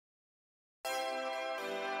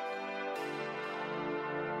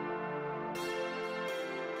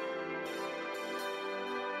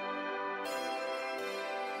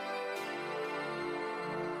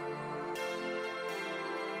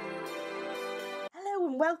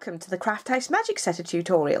welcome to the Craft House Magic Set of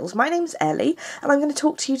tutorials. My name's Ellie and I'm going to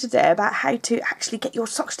talk to you today about how to actually get your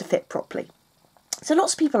socks to fit properly. So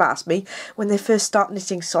lots of people ask me when they first start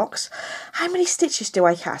knitting socks, how many stitches do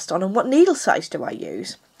I cast on and what needle size do I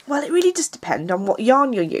use? Well, it really does depend on what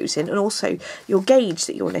yarn you're using and also your gauge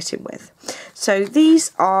that you're knitting with. So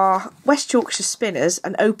these are West Yorkshire Spinners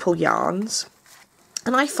and Opal yarns.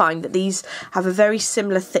 And I find that these have a very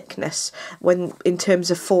similar thickness when in terms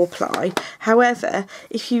of 4-ply. However,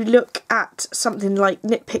 if you look at something like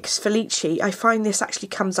Knit Picks Felici, I find this actually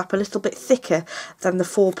comes up a little bit thicker than the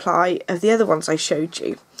 4-ply of the other ones I showed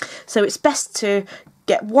you. So it's best to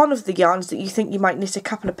get one of the yarns that you think you might knit a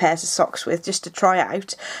couple of pairs of socks with just to try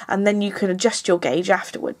out, and then you can adjust your gauge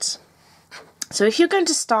afterwards. So if you're going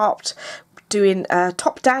to start doing a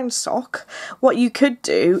top-down sock, what you could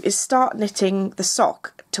do is start knitting the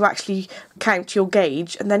sock to actually count your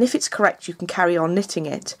gauge, and then if it's correct you can carry on knitting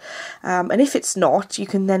it, and if it's not you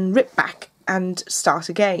can then rip back and start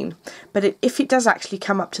again. But if it does actually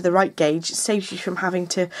come up to the right gauge, it saves you from having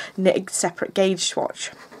to knit a separate gauge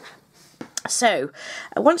swatch. So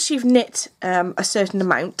once you've knit a certain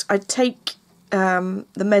amount, I'd take the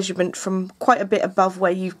measurement from quite a bit above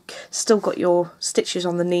where you've still got your stitches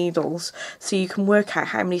on the needles, so you can work out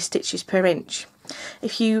how many stitches per inch.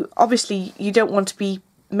 If you obviously you don't want to be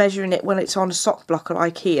measuring it when it's on a sock blocker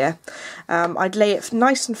like here, I'd lay it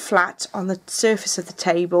nice and flat on the surface of the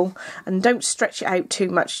table and don't stretch it out too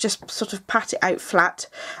much, just sort of pat it out flat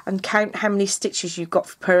and count how many stitches you've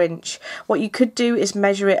got per inch. What you could do is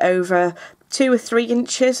measure it over 2 or 3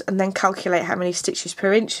 inches and then calculate how many stitches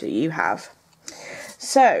per inch that you have.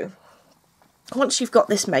 So once you've got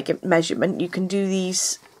this measurement, you can do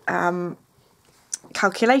these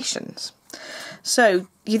calculations. So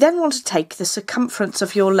you then want to take the circumference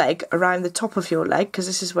of your leg around the top of your leg, because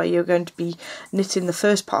this is where you're going to be knitting the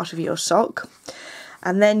first part of your sock,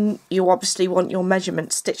 and then you obviously want your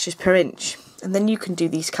measurement stitches per inch, and then you can do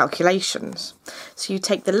these calculations. So you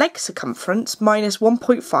take the leg circumference minus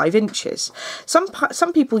 1.5 inches.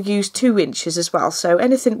 Some people use 2 inches as well, so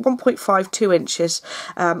anything 1.5, 2 inches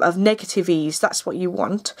of negative ease, that's what you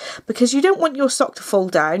want, because you don't want your sock to fall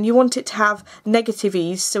down, you want it to have negative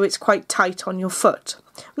ease so it's quite tight on your foot.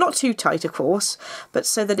 Not too tight of course, but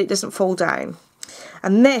so that it doesn't fall down.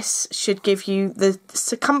 And this should give you the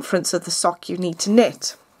circumference of the sock you need to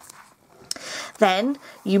knit. Then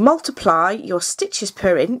you multiply your stitches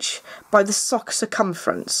per inch by the sock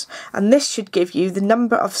circumference, and this should give you the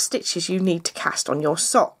number of stitches you need to cast on your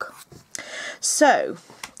sock. So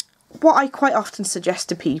what I quite often suggest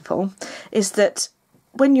to people is that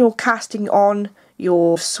when you're casting on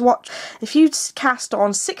your swatch, if you cast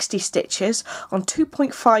on 60 stitches on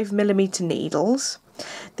 2.5mm needles,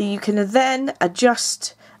 then you can then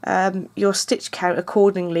adjust your stitch count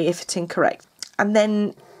accordingly if it's incorrect, and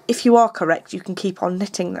then if you are correct you can keep on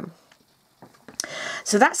knitting them.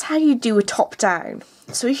 So that's how you do a top down.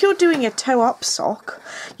 So if you're doing a toe up sock,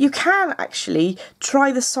 you can actually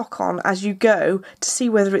try the sock on as you go to see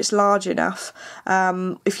whether it's large enough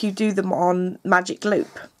if you do them on magic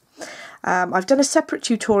loop. I've done a separate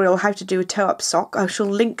tutorial how to do a toe up sock. I shall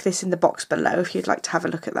link this in the box below if you'd like to have a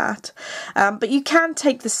look at that. But you can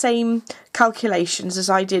take the same calculations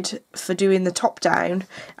as I did for doing the top down,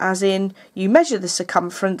 as in you measure the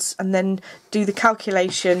circumference and then do the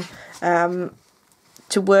calculation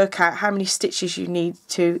to work out how many stitches you need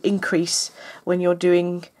to increase when you're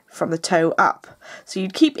doing from the toe up. So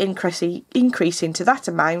you'd keep increasing to that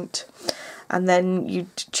amount, and then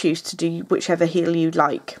you'd choose to do whichever heel you'd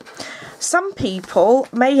like. Some people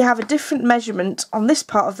may have a different measurement on this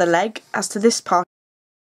part of the leg as to this part,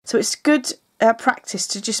 so it's good practice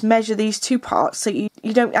to just measure these two parts so you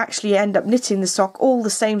don't actually end up knitting the sock all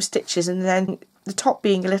the same stitches and then the top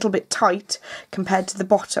being a little bit tight compared to the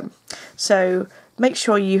bottom. So make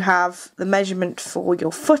sure you have the measurement for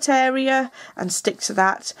your foot area and stick to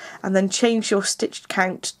that, and then change your stitch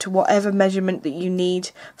count to whatever measurement that you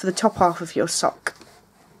need for the top half of your sock.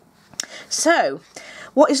 So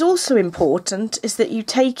what is also important is that you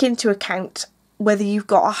take into account whether you've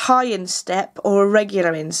got a high instep or a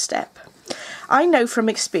regular instep. I know from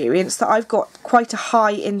experience that I've got quite a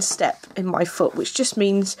high instep in my foot, which just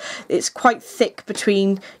means it's quite thick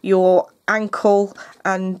between your ankle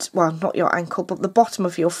and, well, not your ankle, but the bottom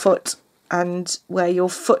of your foot and where your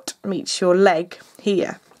foot meets your leg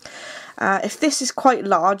here. If this is quite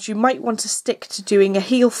large, you might want to stick to doing a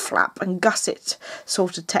heel flap and gusset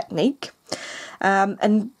sort of technique.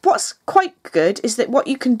 And what's quite good is that what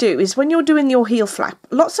you can do is when you're doing your heel flap,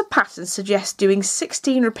 lots of patterns suggest doing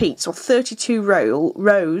 16 repeats or 32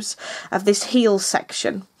 rows of this heel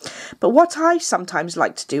section. But what I sometimes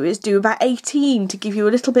like to do is do about 18 to give you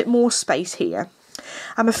a little bit more space here.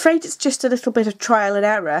 I'm afraid it's just a little bit of trial and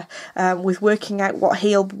error with working out what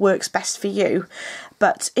heel works best for you.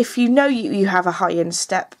 But if you know you have a high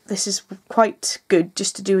instep, this is quite good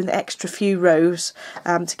just to do an extra few rows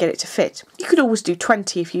to get it to fit. You could always do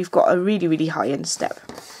 20 if you've got a really, really high instep.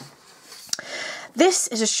 This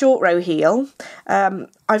is a short row heel.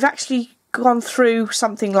 I've actually gone through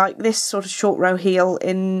something like this sort of short row heel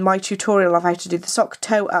in my tutorial of how to do the sock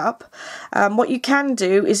toe up. What you can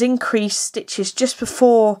do is increase stitches just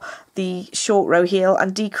before the short row heel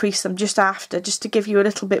and decrease them just after, just to give you a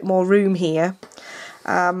little bit more room here.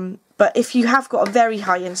 But if you have got a very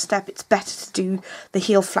high instep, it's better to do the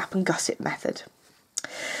heel flap and gusset method.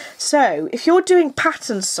 So if you're doing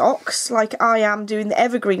pattern socks like I am doing the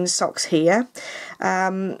evergreen socks here,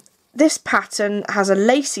 this pattern has a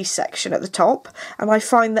lacy section at the top, and I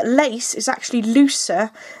find that lace is actually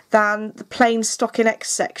looser than the plain stockinette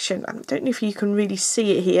section. I don't know if you can really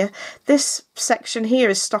see it here. This section here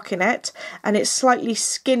is stockinette, and it's slightly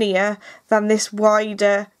skinnier than this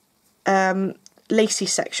wider lacy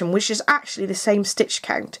section, which is actually the same stitch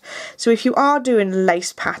count. So if you are doing a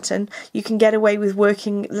lace pattern, you can get away with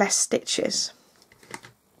working less stitches.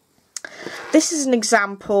 This is an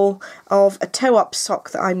example of a toe-up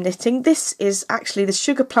sock that I'm knitting. This is actually the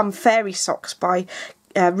Sugar Plum Fairy Socks by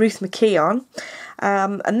Ruth McKeon.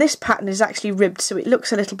 And this pattern is actually ribbed, so it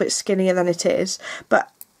looks a little bit skinnier than it is.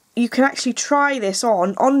 But you can actually try this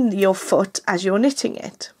on your foot as you're knitting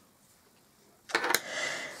it.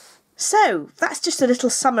 So that's just a little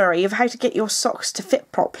summary of how to get your socks to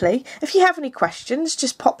fit properly. If you have any questions,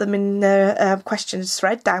 just pop them in the questions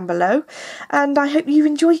thread down below. And I hope you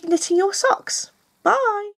enjoy knitting your socks.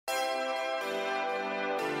 Bye!